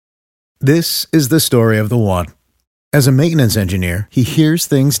This is the story of the one. As a maintenance engineer, he hears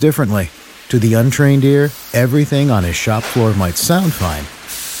things differently. To the untrained ear, everything on his shop floor might sound fine,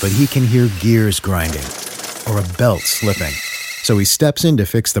 but he can hear gears grinding or a belt slipping. So he steps in to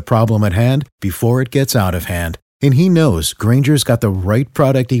fix the problem at hand before it gets out of hand. And he knows Grainger's got the right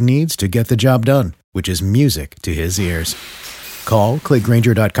product he needs to get the job done, which is music to his ears. Call, click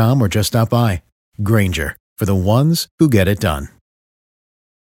Grainger.com, or just stop by. Grainger, for the ones who get it done.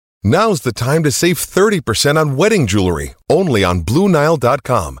 Now's the time to save 30% on wedding jewelry, only on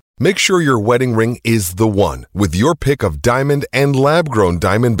BlueNile.com. Make sure your wedding ring is the one, with your pick of diamond and lab-grown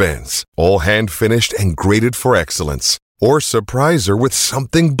diamond bands, all hand-finished and graded for excellence. Or surprise her with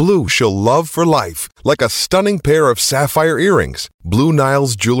something blue she'll love for life, like a stunning pair of sapphire earrings. Blue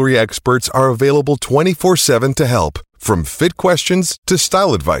Nile's jewelry experts are available 24/7 to help, from fit questions to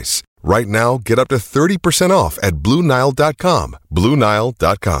style advice. Right now, get up to 30% off at BlueNile.com.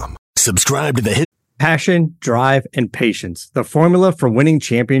 BlueNile.com. Subscribe to the hit. Passion, drive, and patience. The formula for winning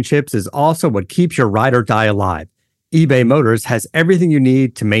championships is also what keeps your ride or die alive. eBay Motors has everything you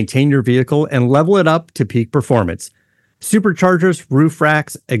need to maintain your vehicle and level it up to peak performance. Superchargers, roof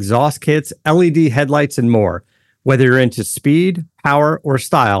racks, exhaust kits, LED headlights, and more. Whether you're into speed, power, or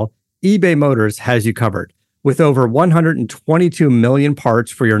style, eBay Motors has you covered. With over 122 million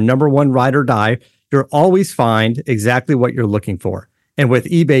parts for your number one ride or die, you'll always find exactly what you're looking for. And with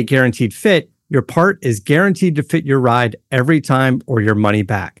eBay Guaranteed Fit, your part is guaranteed to fit your ride every time or your money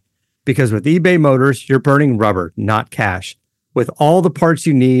back. Because with eBay Motors, you're burning rubber, not cash. With all the parts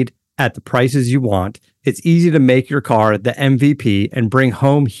you need at the prices you want, it's easy to make your car the MVP and bring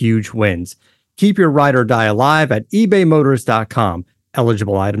home huge wins. Keep your ride or die alive at ebaymotors.com.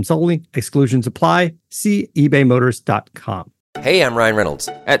 Eligible items only. Exclusions apply. See ebaymotors.com. Hey, I'm Ryan Reynolds.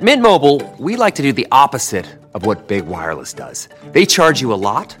 At Mint Mobile, we like to do the opposite of what Big Wireless does. They charge you a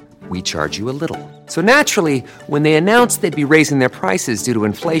lot. We charge you a little. So naturally, when they announced they'd be raising their prices due to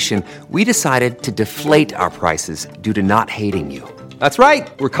inflation, we decided to deflate our prices due to not hating you. That's right.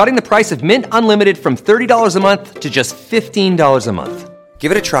 We're cutting the price of Mint Unlimited from $30 a month to just $15 a month.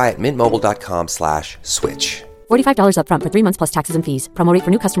 Give it a try at mintmobile.com/switch. $45 up front for 3 months plus taxes and fees. Promo rate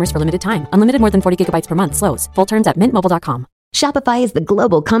for new customers for limited time. Unlimited more than 40 gigabytes per month slows. Full terms at mintmobile.com. Shopify is the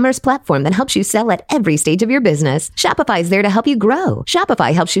global commerce platform that helps you sell at every stage of your business. Shopify is there to help you grow.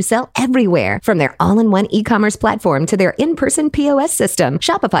 Shopify helps you sell everywhere, from their all-in-one e-commerce platform to their in-person POS system.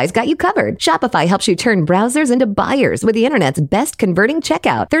 Shopify's got you covered. Shopify helps you turn browsers into buyers with the internet's best converting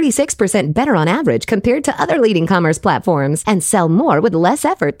checkout, 36% better on average compared to other leading commerce platforms, and sell more with less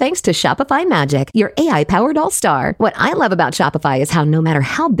effort thanks to Shopify Magic, your AI-powered all-star. What I love about Shopify is how no matter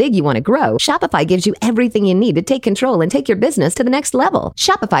how big you want to grow, Shopify gives you everything you need to take control and take your business to the next level.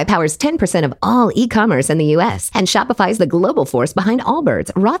 Shopify powers 10% of all e-commerce in the U.S., and Shopify is the global force behind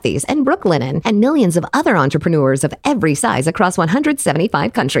Allbirds, Rothy's, and Brooklinen, and millions of other entrepreneurs of every size across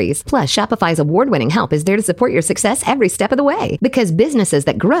 175 countries. Plus, Shopify's award-winning help is there to support your success every step of the way. Because businesses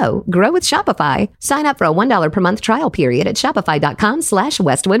that grow with Shopify. Sign up for a $1 per month trial period at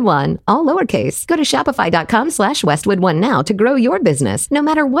shopify.com/Westwood1, all lowercase. Go to shopify.com/Westwood1 now to grow your business, no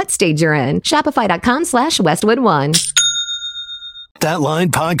matter what stage you're in. Shopify.com/Westwood1. That Line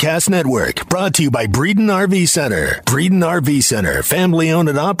Podcast Network, brought to you by Breeden RV Center. Breeden RV Center, family owned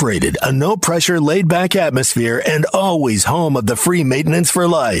and operated, a no-pressure, laid-back atmosphere, and always home of the free maintenance for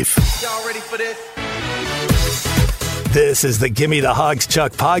life. Y'all ready for this? This is the Gimme the Hogs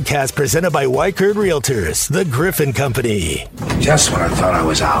Chuck podcast presented by Weichert Realtors, the Griffin Company. Just when I thought I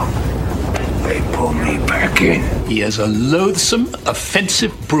was out, they pulled me back in. He is a loathsome,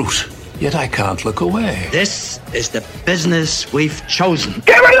 offensive brute. Yet I can't look away. This is the business we've chosen.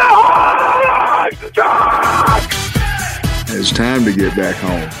 Give me the Hogs! It's time to get back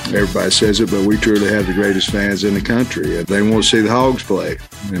home. Everybody says it, but we truly have the greatest fans in the country. They want to see the Hogs play,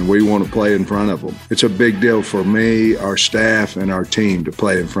 and we want to play in front of them. It's a big deal for me, our staff, and our team to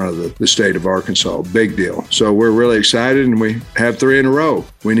play in front of the state of Arkansas. Big deal. So we're really excited, and we have 3 in a row.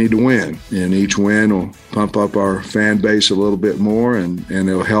 We need to win, and each win will pump up our fan base a little bit more, and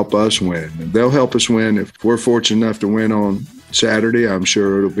it'll help us win. And they'll help us win if we're fortunate enough to win on Saturday. I'm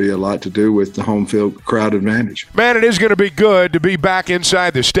sure it'll be a lot to do with the home field crowd advantage. Man, it is going to be good to be back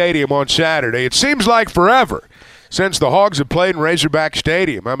inside the stadium on Saturday. It seems like forever since the Hogs have played in Razorback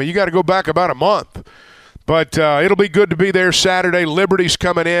Stadium. I mean, you got to go back about a month. But it'll be good to be there Saturday. Liberty's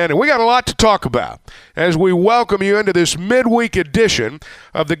coming in, and we got a lot to talk about as we welcome you into this midweek edition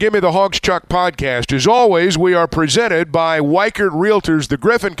of the Gimme the Hogs Chuck podcast. As always, we are presented by Weichert Realtors, the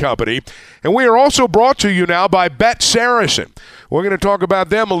Griffin Company, and we are also brought to you now by Bet Saracen. We're going to talk about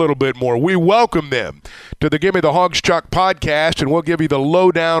them a little bit more. We welcome them to the Gimme the Hogs Chuck podcast, and we'll give you the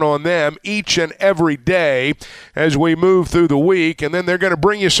lowdown on them each and every day as we move through the week. And then they're going to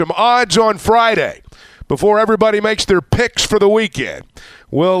bring you some odds on Friday before everybody makes their picks for the weekend.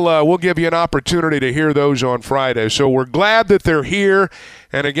 We'll give you an opportunity to hear those on Friday. So we're glad that they're here.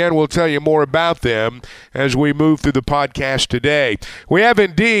 And again, we'll tell you more about them as we move through the podcast today. We have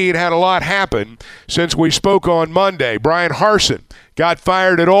indeed had a lot happen since we spoke on Monday. Bryan Harsin got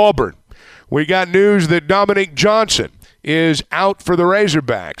fired at Auburn. We got news that Dominique Johnson is out for the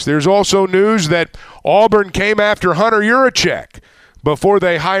Razorbacks. There's also news that Auburn came after Hunter Yurachek before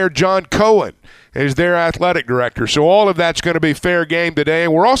they hired John Cohen as their athletic director. So all of that's going to be fair game today.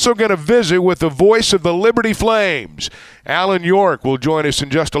 And we're also going to visit with the voice of the Liberty Flames. Alan York will join us in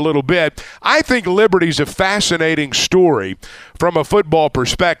just a little bit. I think Liberty's a fascinating story from a football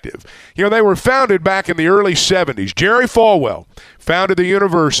perspective. You know, they were founded back in the early 70s. Jerry Falwell founded the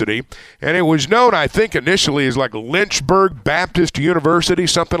university, and it was known, I think, initially as like Lynchburg Baptist University,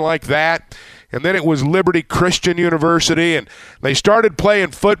 something like that. And then it was Liberty Christian University, and they started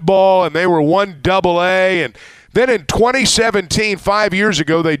playing football, and they were 1AA. And then in 2017, 5 years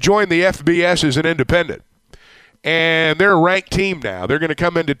ago, they joined the FBS as an independent. And they're a ranked team now. They're going to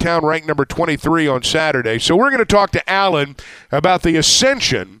come into town ranked number 23 on Saturday. So we're going to talk to Alan about the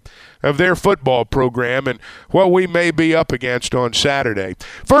ascension of their football program and what we may be up against on Saturday.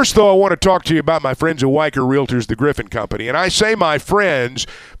 First, though, I want to talk to you about my friends at Weichert Realtors, the Griffin Company. And I say my friends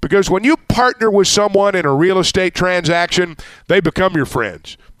because when you partner with someone in a real estate transaction, they become your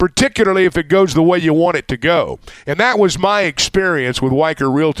friends, particularly if it goes the way you want it to go. And that was my experience with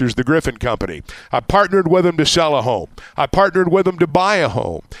Weichert Realtors, the Griffin Company. I partnered with them to sell a home. I partnered with them to buy a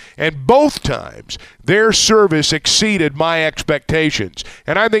home. And both times, their service exceeded my expectations.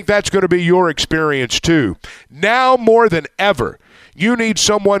 And I think that's going to be your experience too. Now more than ever, you need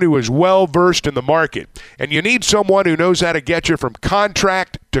someone who is well-versed in the market, and you need someone who knows how to get you from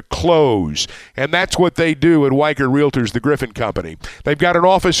contract to close, and that's what they do at Weichert Realtors, the Griffin Company. They've got an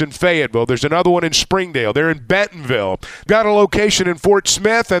office in Fayetteville. There's another one in Springdale. They're in Bentonville. Got a location in Fort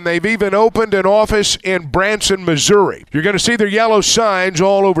Smith, and they've even opened an office in Branson, Missouri. You're going to see their yellow signs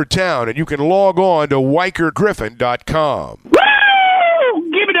all over town, and you can log on to WeichertGriffin.com.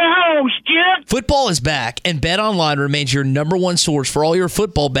 Give me the house, Jim. Football is back, and BetOnline remains your number one source for all your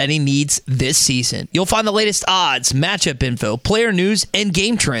football betting needs this season. You'll find the latest odds, matchup info, player news, and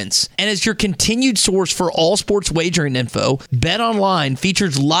game trends. And as your continued source for all sports wagering info, BetOnline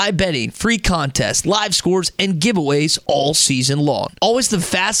features live betting, free contests, live scores, and giveaways all season long. Always the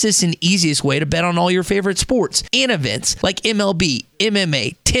fastest and easiest way to bet on all your favorite sports and events like MLB,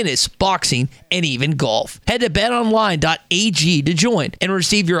 MMA, tennis, boxing, and even golf. Head to betonline.ag to join and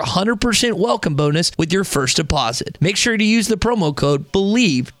receive your 100% welcome bonus with your first deposit. Make sure to use the promo code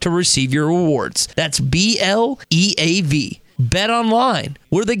BELIEVE to receive your rewards. That's BLEAV. Bet Online,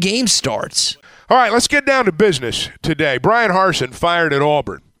 where the game starts. All right, let's get down to business today. Bryan Harsin fired at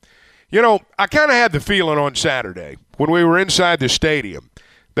Auburn. You know, I kind of had the feeling on Saturday when we were inside the stadium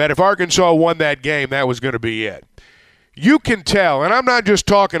that if Arkansas won that game, that was going to be it. You can tell, and I'm not just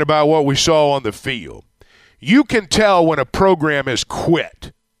talking about what we saw on the field. You can tell when a program has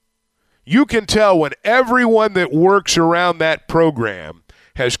quit. You can tell when everyone that works around that program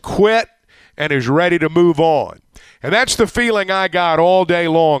has quit and is ready to move on. And that's the feeling I got all day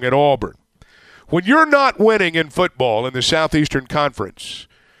long at Auburn. When you're not winning in football in the Southeastern Conference,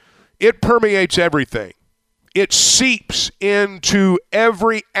 it permeates everything. It seeps into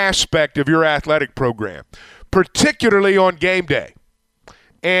every aspect of your athletic program, particularly on game day.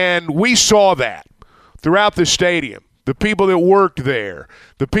 And we saw that throughout the stadium. The people that worked there,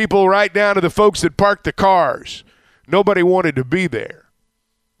 the people right down to the folks that parked the cars. Nobody wanted to be there.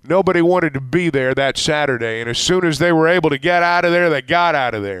 Nobody wanted to be there that Saturday. And as soon as they were able to get out of there, they got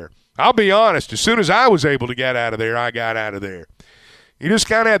out of there. I'll be honest, as soon as I was able to get out of there, I got out of there. You just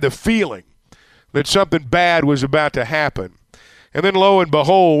kind of had the feeling that something bad was about to happen. And then lo and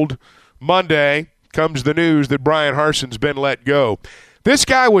behold, Monday comes the news that Bryan Harsin's been let go. This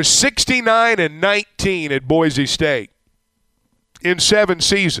guy was 69-19 at Boise State in 7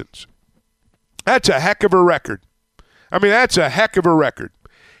 seasons. That's a heck of a record. I mean, that's a heck of a record.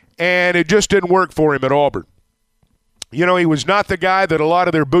 And it just didn't work for him at Auburn. You know, he was not the guy that a lot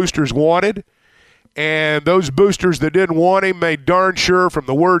of their boosters wanted. And those boosters that didn't want him made darn sure from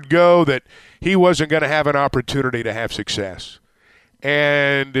the word go that he wasn't going to have an opportunity to have success.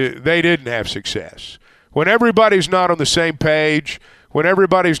 And they didn't have success. When everybody's not on the same page, when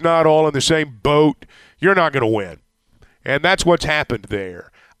everybody's not all in the same boat, you're not going to win. And that's what's happened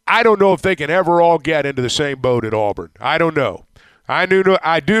there. I don't know if they can ever all get into the same boat at Auburn. I don't know. I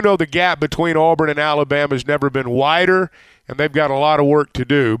do know the gap between Auburn and Alabama has never been wider, and they've got a lot of work to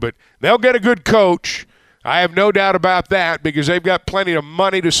do. But they'll get a good coach. I have no doubt about that because they've got plenty of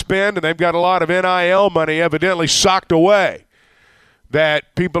money to spend, and they've got a lot of NIL money evidently socked away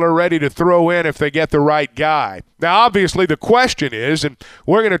that people are ready to throw in if they get the right guy. Now, obviously, the question is, and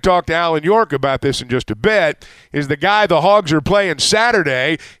we're going to talk to Alan York about this in just a bit, is the guy the Hogs are playing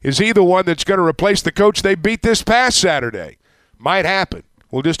Saturday, is he the one that's going to replace the coach they beat this past Saturday? Might happen.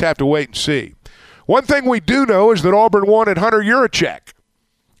 We'll just have to wait and see. One thing we do know is that Auburn wanted Hunter Yurachek.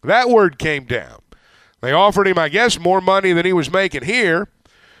 That word came down. They offered him, I guess, more money than he was making here.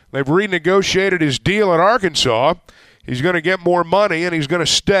 They've renegotiated his deal at Arkansas. He's going to get more money, and he's going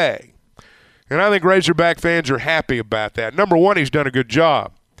to stay. And I think Razorback fans are happy about that. Number one, he's done a good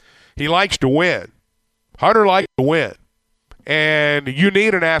job. He likes to win. Hunter likes to win. And you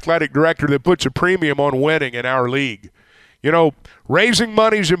need an athletic director that puts a premium on winning in our league. You know, raising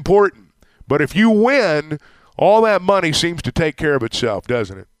money is important. But if you win, all that money seems to take care of itself,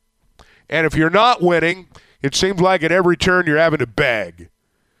 doesn't it? And if you're not winning, it seems like at every turn you're having to beg.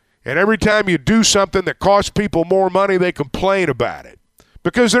 And every time you do something that costs people more money, they complain about it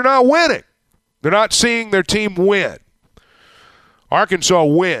because they're not winning. They're not seeing their team win. Arkansas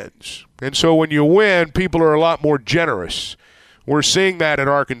wins. And so when you win, people are a lot more generous. We're seeing that at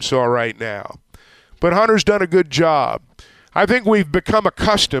Arkansas right now. But Hunter's done a good job. I think we've become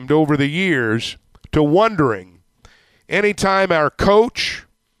accustomed over the years to wondering anytime our coach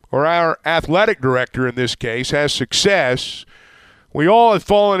or our athletic director in this case has success, we all have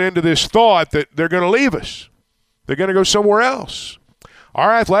fallen into this thought that they're going to leave us. They're going to go somewhere else.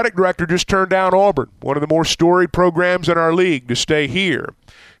 Our athletic director just turned down Auburn, one of the more storied programs in our league, to stay here.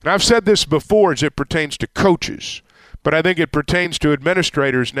 And I've said this before as it pertains to coaches, but I think it pertains to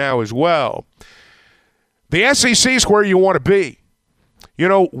administrators now as well. The SEC is where you want to be. You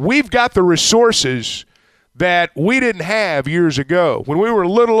know, we've got the resources that we didn't have years ago. When we were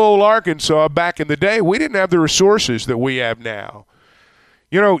little old Arkansas back in the day, we didn't have the resources that we have now.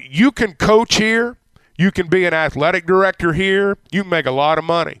 You know, you can coach here. You can be an athletic director here. You can make a lot of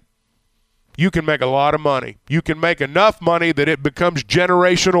money. You can make a lot of money. You can make enough money that it becomes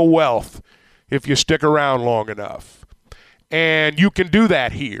generational wealth if you stick around long enough. And you can do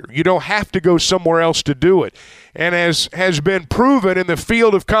that here. You don't have to go somewhere else to do it. And as has been proven in the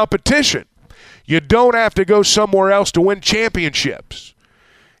field of competition, you don't have to go somewhere else to win championships.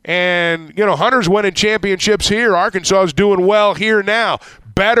 And, you know, Hunter's winning championships here. Arkansas is doing well here now,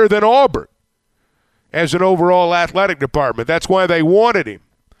 better than Auburn as an overall athletic department. That's why they wanted him.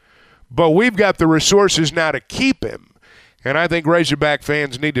 But we've got the resources now to keep him. And I think Razorback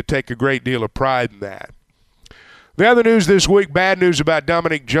fans need to take a great deal of pride in that. The other news this week, bad news about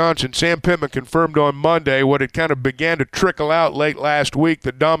Dominique Johnson. Sam Pittman confirmed on Monday what had kind of began to trickle out late last week,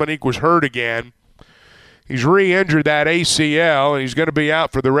 that Dominique was hurt again. He's re-injured that ACL, and he's going to be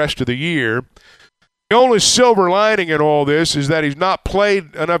out for the rest of the year. The only silver lining in all this is that he's not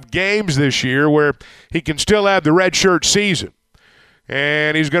played enough games this year where he can still have the redshirt season.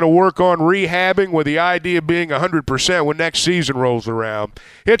 And he's going to work on rehabbing with the idea of being 100% when next season rolls around.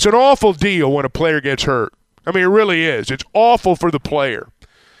 It's an awful deal when a player gets hurt. I mean, it really is. It's awful for the player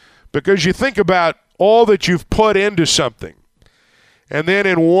because you think about all that you've put into something, and then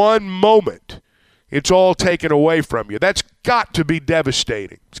in one moment, it's all taken away from you. That's got to be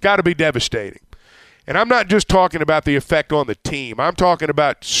devastating. It's got to be devastating. And I'm not just talking about the effect on the team. I'm talking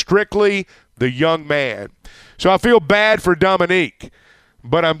about strictly the young man. So I feel bad for Dominique,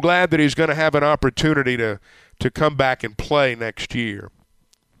 but I'm glad that he's going to have an opportunity to come back and play next year.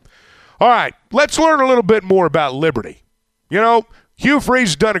 All right, let's learn a little bit more about Liberty. You know, Hugh Freeze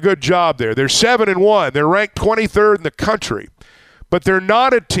has done a good job there. They're 7-1. They're ranked 23rd in the country. But they're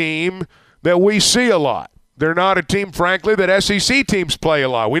not a team that we see a lot. They're not a team, frankly, that SEC teams play a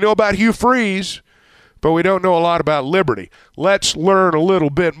lot. We know about Hugh Freeze, but we don't know a lot about Liberty. Let's learn a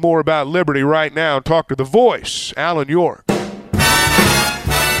little bit more about Liberty right now and talk to the voice, Alan York.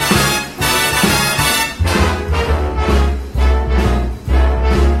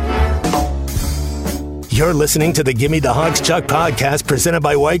 You're listening to the Gimme the Hogs Chuck podcast presented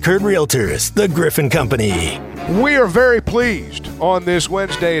by White Curd Realtors, the Griffin Company. We are very pleased on this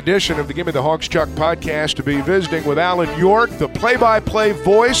Wednesday edition of the Gimme the Hogs Chuck podcast to be visiting with Alan York, the play-by-play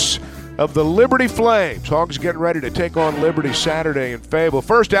voice of the Liberty Flames. Hogs getting ready to take on Liberty Saturday in Fayetteville.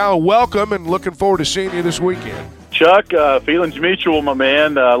 First, Al, welcome, and looking forward to seeing you this weekend. Chuck, feelings mutual, my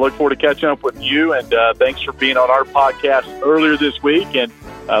man. Look forward to catching up with you, and thanks for being on our podcast earlier this week, and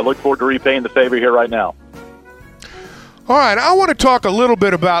look forward to repaying the favor here right now. All right, I want to talk a little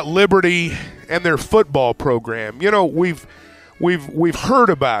bit about Liberty and their football program. You know, we've heard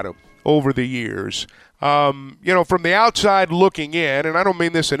about them over the years. From the outside looking in, and I don't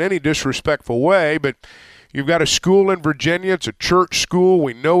mean this in any disrespectful way, but you've got a school in Virginia. It's a church school.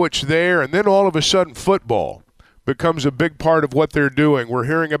 We know it's there. And then all of a sudden football becomes a big part of what they're doing. We're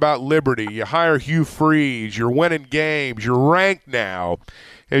hearing about Liberty. You hire Hugh Freeze. You're winning games. You're ranked now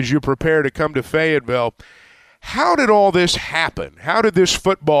as you prepare to come to Fayetteville. How did all this happen? How did this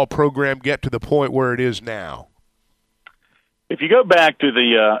football program get to the point where it is now? If you go back to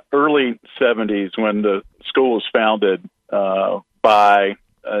the early 70s when the school was founded by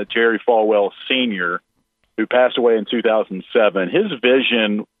Jerry Falwell Sr., who passed away in 2007, his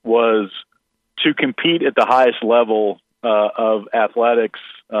vision was to compete at the highest level of athletics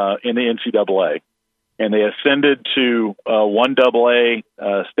in the NCAA. And they ascended to 1AA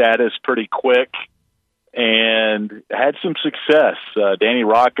status pretty quick and had some success. Danny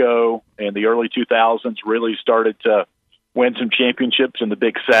Rocco in the early 2000s really started to win some championships in the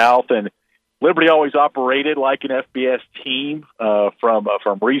Big South, and Liberty always operated like an FBS team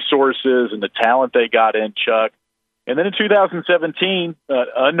from resources and the talent they got in, Chuck. And then in 2017,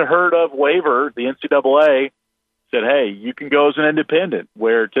 unheard of waiver, the NCAA said, hey, you can go as an independent,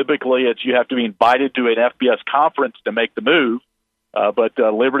 where typically you have to be invited to an FBS conference to make the move. But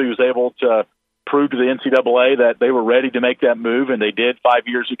Liberty was able to prove to the NCAA that they were ready to make that move, and they did 5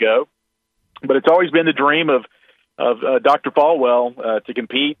 years ago. But it's always been the dream of Dr. Falwell to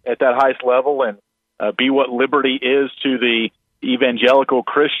compete at that highest level and be what Liberty is to the evangelical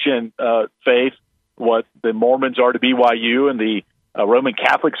Christian faith, what the Mormons are to BYU and the Roman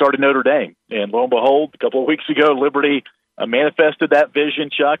Catholics are to Notre Dame. And lo and behold, a couple of weeks ago, Liberty manifested that vision,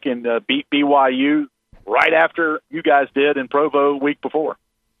 Chuck, and beat BYU right after you guys did in Provo the week before.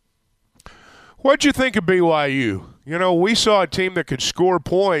 What'd you think of BYU? You know, we saw a team that could score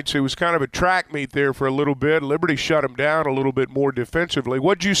points. It was kind of a track meet there for a little bit. Liberty shut them down a little bit more defensively.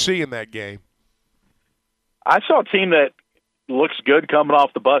 What'd you see in that game? I saw a team that looks good coming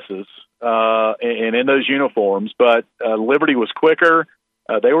off the buses and in those uniforms, but Liberty was quicker.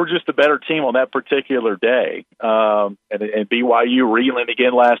 They were just a better team on that particular day. And BYU reeling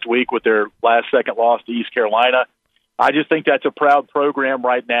again last week with their last-second loss to East Carolina. I just think that's a proud program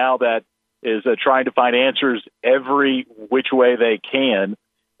right now that is trying to find answers every which way they can.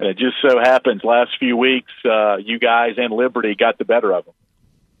 And it just so happens last few weeks, you guys and Liberty got the better of them.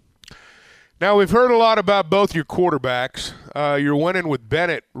 Now, we've heard a lot about both your quarterbacks. You're winning with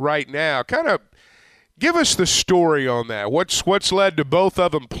Bennett right now. Kind of give us the story on that. What's led to both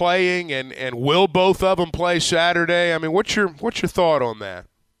of them playing, and will both of them play Saturday? I mean, what's your thought on that?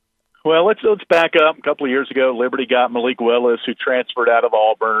 Well, let's back up. A couple of years ago, Liberty got Malik Willis, who transferred out of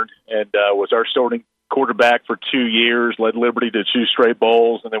Auburn and was our starting quarterback for 2 years, led Liberty to 2 straight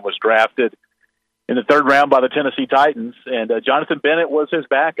bowls, and then was drafted in the 3rd round by the Tennessee Titans. And Jonathan Bennett was his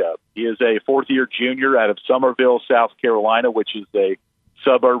backup. He is a 4th-year junior out of Summerville, South Carolina, which is a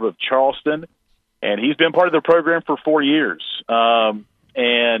suburb of Charleston. And he's been part of the program for 4 years and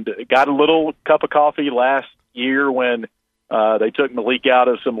got a little cup of coffee last year when they took Malik out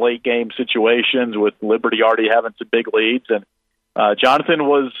of some late-game situations with Liberty already having some big leads. And Jonathan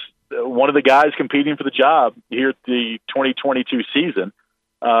was one of the guys competing for the job here at the 2022 season.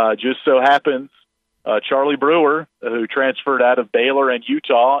 Just so happens Charlie Brewer, who transferred out of Baylor and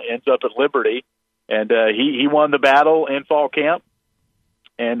Utah, ends up at Liberty. And he won the battle in fall camp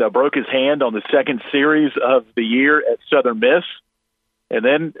and broke his hand on the second series of the year at Southern Miss. And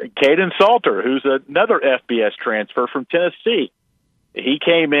then Caden Salter, who's another FBS transfer from Tennessee. He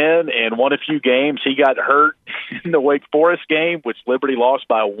came in and won a few games. He got hurt in the Wake Forest game, which Liberty lost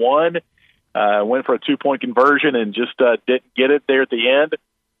by 1. Went for a 2-point conversion and just didn't get it there at the end.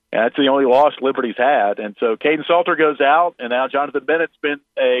 And that's the only loss Liberty's had. And so Caden Salter goes out, and now Jonathan Bennett's been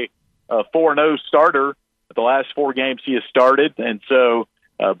a 4-0 starter the last 4 games he has started. And so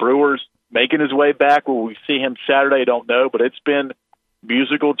Brewer's making his way back. Will we see him Saturday? I don't know, but it's been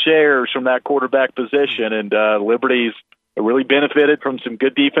musical chairs from that quarterback position, and Liberty's really benefited from some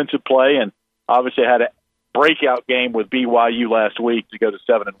good defensive play, and obviously had a breakout game with BYU last week to go to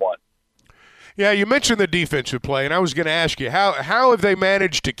 7-1. Yeah, you mentioned the defensive play, and I was going to ask you, how have they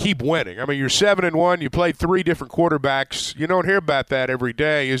managed to keep winning? I mean, you're 7-1, you played 3 different quarterbacks. You don't hear about that every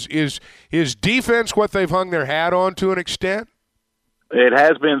day. Is defense what they've hung their hat on to an extent? It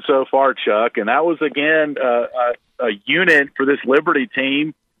has been so far, Chuck, and that was, again, a unit for this Liberty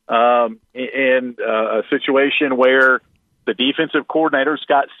team in a situation where the defensive coordinator,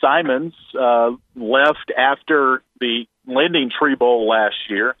 Scott Simons, left after the Lending Tree Bowl last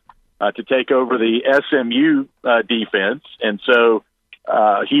year to take over the SMU defense. And so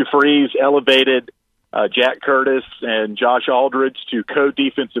Hugh Freeze elevated Jack Curtis and Josh Aldridge to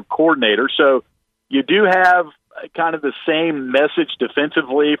co-defensive coordinator. So you do have kind of the same message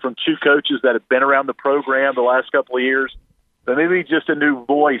defensively from two coaches that have been around the program the last couple of years, but maybe just a new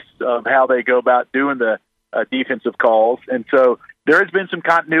voice of how they go about doing the defensive calls. And so there has been some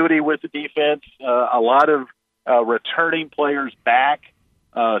continuity with the defense, a lot of returning players back,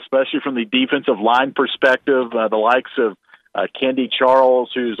 especially from the defensive line perspective, the likes of Kendi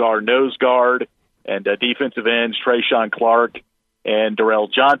Charles, who's our nose guard, and defensive ends Trayshawn Clark and Darrell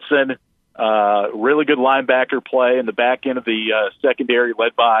Johnson. Really good linebacker play in the back end of the secondary,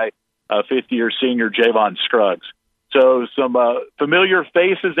 led by fifth-year senior Javon Scruggs. So some familiar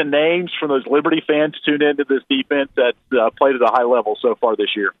faces and names from those Liberty fans tune into this defense that's played at a high level so far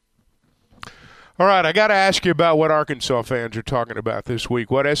this year. All right, I got to ask you about what Arkansas fans are talking about this week,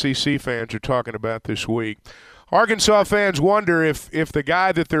 what SEC fans are talking about this week. Arkansas fans wonder if the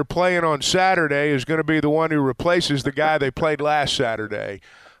guy that they're playing on Saturday is going to be the one who replaces the guy they played last Saturday.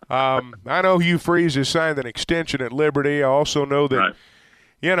 I know Hugh Freeze has signed an extension at Liberty. I also know that,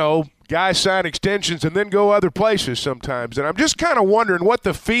 guys sign extensions and then go other places sometimes. And I'm just kind of wondering what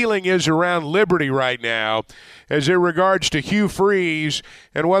the feeling is around Liberty right now as it regards to Hugh Freeze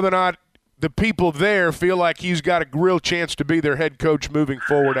and whether or not the people there feel like he's got a real chance to be their head coach moving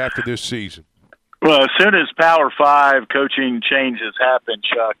forward after this season. Well, as soon as Power 5 coaching changes happen,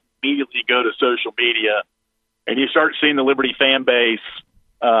 Chuck, immediately go to social media and you start seeing the Liberty fan base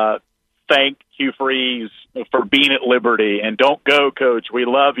thank Hugh Freeze for being at Liberty and don't go, Coach, we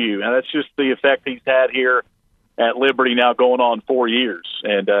love you. And that's just the effect he's had here at Liberty now going on 4 years.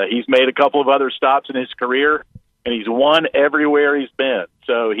 And he's made a couple of other stops in his career, and he's won everywhere he's been.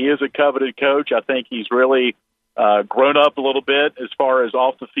 So he is a coveted coach. I think he's really grown up a little bit as far as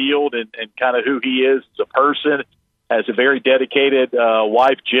off the field and kind of who he is as a person, has a very dedicated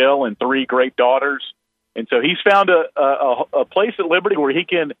wife, Jill, and 3 great daughters. And so he's found a place at Liberty where he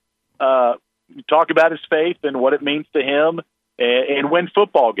can talk about his faith and what it means to him and win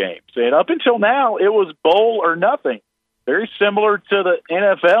football games. And up until now, it was bowl or nothing. Very similar to the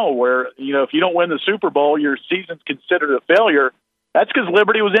NFL where, if you don't win the Super Bowl, your season's considered a failure. That's because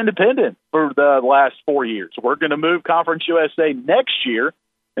Liberty was independent for the last 4 years. We're going to move Conference USA next year.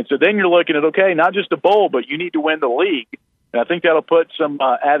 And so then you're looking at, okay, not just a bowl, but you need to win the league. And I think that'll put some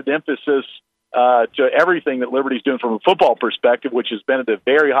added emphasis to everything that Liberty's doing from a football perspective, which has been at a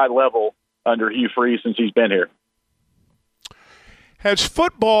very high level under Hugh Freeze since he's been here. Has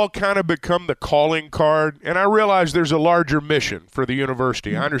football kind of become the calling card? And I realize there's a larger mission for the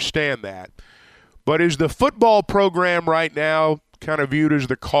university. I understand that. But is the football program right now kind of viewed as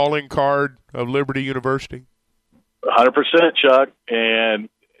the calling card of Liberty University? 100%, Chuck. And,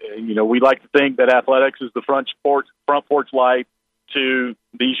 we like to think that athletics is the front porch light to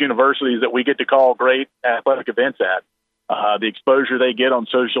these universities that we get to call great athletic events at. The exposure they get on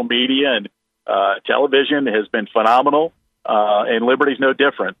social media and television has been phenomenal, and Liberty's no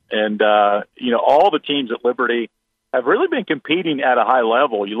different. And, all the teams at Liberty have really been competing at a high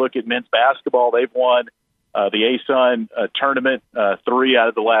level. You look at men's basketball, they've won the ASUN tournament 3 out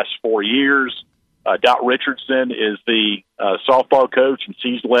of the last 4 years. Dot Richardson is the softball coach, and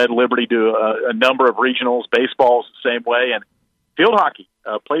she's led Liberty to a number of regionals. Baseball's the same way. And field hockey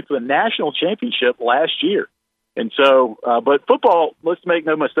played for the national championship last year. And so, but football, let's make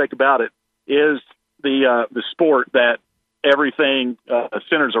no mistake about it, is the sport that everything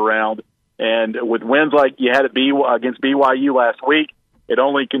centers around. And with wins like you had against BYU last week, it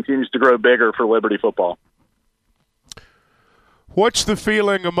only continues to grow bigger for Liberty football. What's the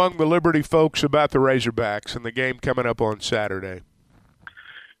feeling among the Liberty folks about the Razorbacks and the game coming up on Saturday?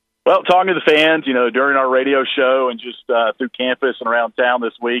 Well, talking to the fans, during our radio show and just through campus and around town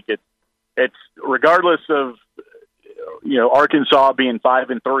this week, it's regardless of, Arkansas being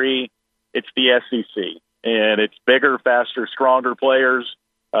 5-3, it's the SEC, and it's bigger, faster, stronger players.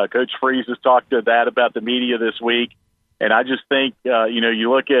 Coach Freeze has talked to that about the media this week, and I just think, you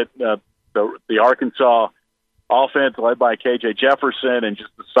look at the Arkansas offense led by KJ Jefferson and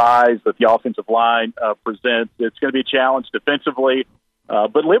just the size that the offensive line presents. It's going to be a challenge defensively.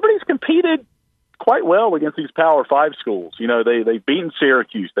 But Liberty's competed quite well against these Power 5 schools. They've beaten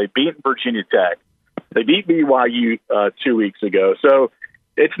Syracuse. They've beaten Virginia Tech. They beat BYU 2 weeks ago. So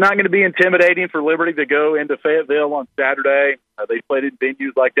it's not going to be intimidating for Liberty to go into Fayetteville on Saturday. They played in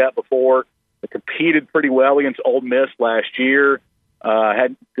venues like that before. They competed pretty well against Ole Miss last year.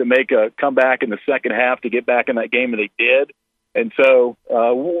 Had to make a comeback in the second half to get back in that game, and they did. And so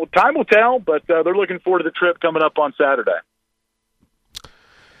time will tell, but they're looking forward to the trip coming up on Saturday.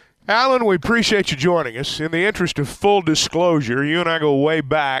 Alan, we appreciate you joining us. In the interest of full disclosure, you and I go way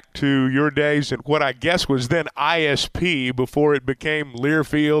back to your days at what I guess was then ISP before it became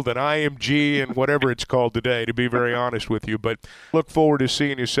Learfield and IMG and whatever it's called today, to be very honest with you. But look forward to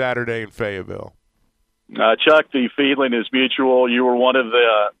seeing you Saturday in Fayetteville. Chuck, the feeling is mutual. You were one of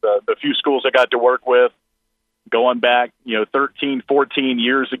the few schools I got to work with going back, 13, 14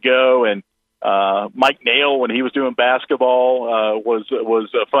 years ago, and Mike Nail, when he was doing basketball, was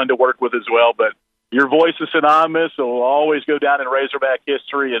fun to work with as well. But your voice is synonymous, so we'll always go down in Razorback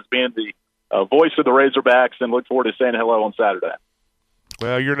history as being the voice of the Razorbacks, and look forward to saying hello on Saturday.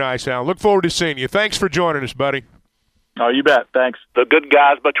 Well, you're nice, Alan. Look forward to seeing you. Thanks for joining us, buddy. Oh, you bet. Thanks. The good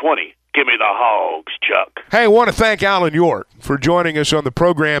guys by 20. Give me the Hogs, Chuck. Hey, I want to thank Alan York for joining us on the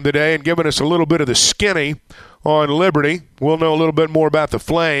program today and giving us a little bit of the skinny on Liberty. We'll know a little bit more about the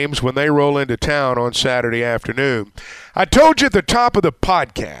Flames when they roll into town on Saturday afternoon. I told you at the top of the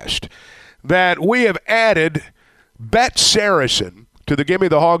podcast that we have added Bet Saracen to the Gimme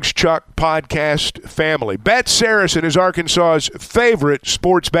the Hogs Chuck podcast family. Bet Saracen is Arkansas's favorite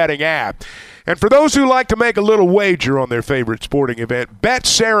sports betting app. And for those who like to make a little wager on their favorite sporting event, Bet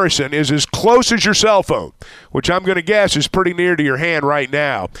Saracen is as close as your cell phone, which I'm going to guess is pretty near to your hand right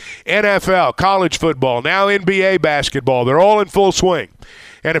now. NFL, college football, now NBA basketball, they're all in full swing.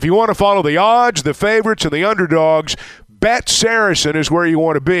 And if you want to follow the odds, the favorites, and the underdogs, Bet Saracen is where you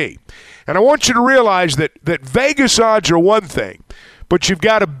want to be. And I want you to realize that Vegas odds are one thing, but you've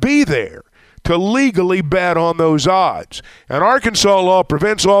got to be there to legally bet on those odds. And Arkansas law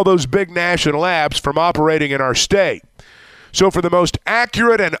prevents all those big national apps from operating in our state. So for the most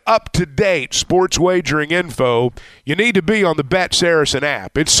accurate and up-to-date sports wagering info, you need to be on the Bet Saracen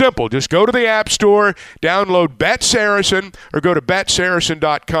app. It's simple. Just go to the App Store, download Bet Saracen, or go to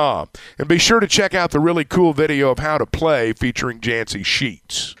betsaracen.com. And be sure to check out the really cool video of how to play featuring Jancy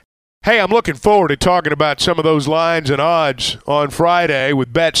Sheets. Hey, I'm looking forward to talking about some of those lines and odds on Friday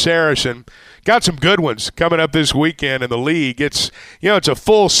with Bet Saracen. Got some good ones coming up this weekend in the league. It's a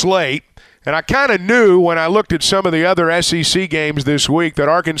full slate, and I kind of knew when I looked at some of the other SEC games this week that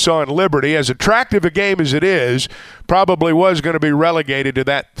Arkansas and Liberty, as attractive a game as it is, probably was going to be relegated to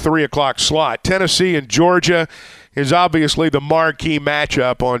that 3 o'clock slot. Tennessee and Georgia is obviously the marquee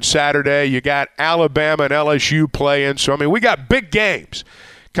matchup on Saturday. You got Alabama and LSU playing, so we got big games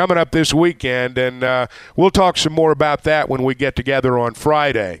coming up this weekend, and we'll talk some more about that when we get together on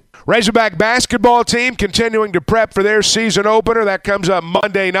Friday. Razorback basketball team continuing to prep for their season opener. That comes up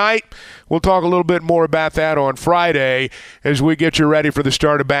Monday night. We'll talk a little bit more about that on Friday as we get you ready for the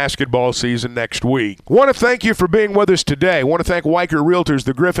start of basketball season next week. Want to thank you for being with us today. Want to thank Weicker Realtors,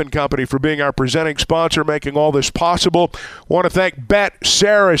 the Griffin Company, for being our presenting sponsor, making all this possible. Want to thank Bet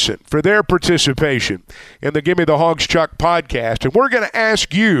Saracen for their participation in the Gimme the Hogs Chuck podcast. And we're going to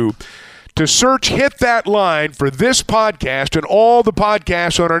ask you to search Hit That Line for this podcast and all the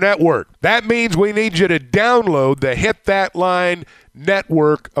podcasts on our network. That means we need you to download the Hit That Line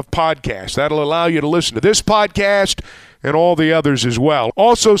network of podcasts. That'll allow you to listen to this podcast and all the others as well.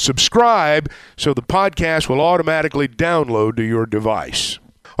 Also subscribe so the podcast will automatically download to your device.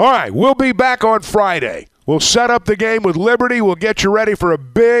 All right, we'll be back on Friday. We'll set up the game with Liberty. We'll get you ready for a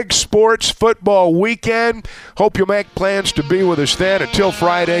big sports football weekend. Hope you'll make plans to be with us then. Until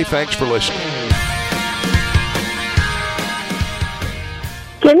Friday, thanks for listening.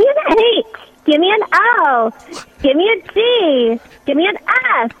 Give me an H. Give me an O. Give me a G. Give me an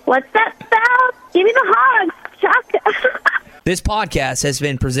S. What's that spell? Give me the Hogs, Chuck. This podcast has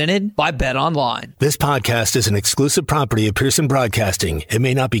been presented by Bet Online. This podcast is an exclusive property of Pearson Broadcasting. It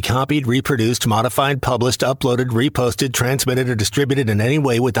may not be copied, reproduced, modified, published, uploaded, reposted, transmitted, or distributed in any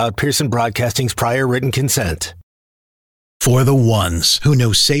way without Pearson Broadcasting's prior written consent. For the ones who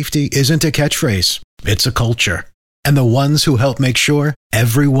know safety isn't a catchphrase, it's a culture. And the ones who help make sure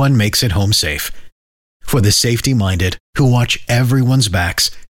everyone makes it home safe. For the safety-minded who watch everyone's backs,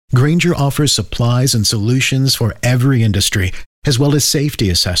 Grainger offers supplies and solutions for every industry, as well as safety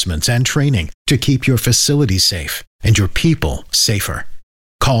assessments and training to keep your facilities safe and your people safer.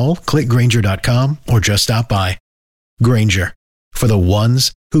 Call, click Grainger.com, or just stop by. Grainger, for the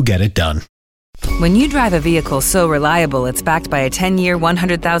ones who get it done. When you drive a vehicle so reliable it's backed by a 10-year,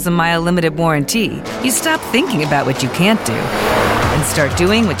 100,000-mile limited warranty, you stop thinking about what you can't do and start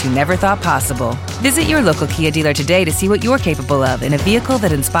doing what you never thought possible. Visit your local Kia dealer today to see what you're capable of in a vehicle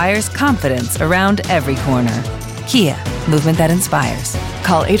that inspires confidence around every corner. Kia, movement that inspires.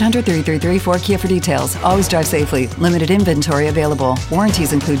 Call 800-333-4KIA for details. Always drive safely. Limited inventory available.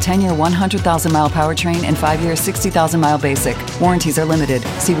 Warranties include 10-year 100,000-mile powertrain and 5-year 60,000-mile basic. Warranties are limited.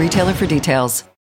 See retailer for details.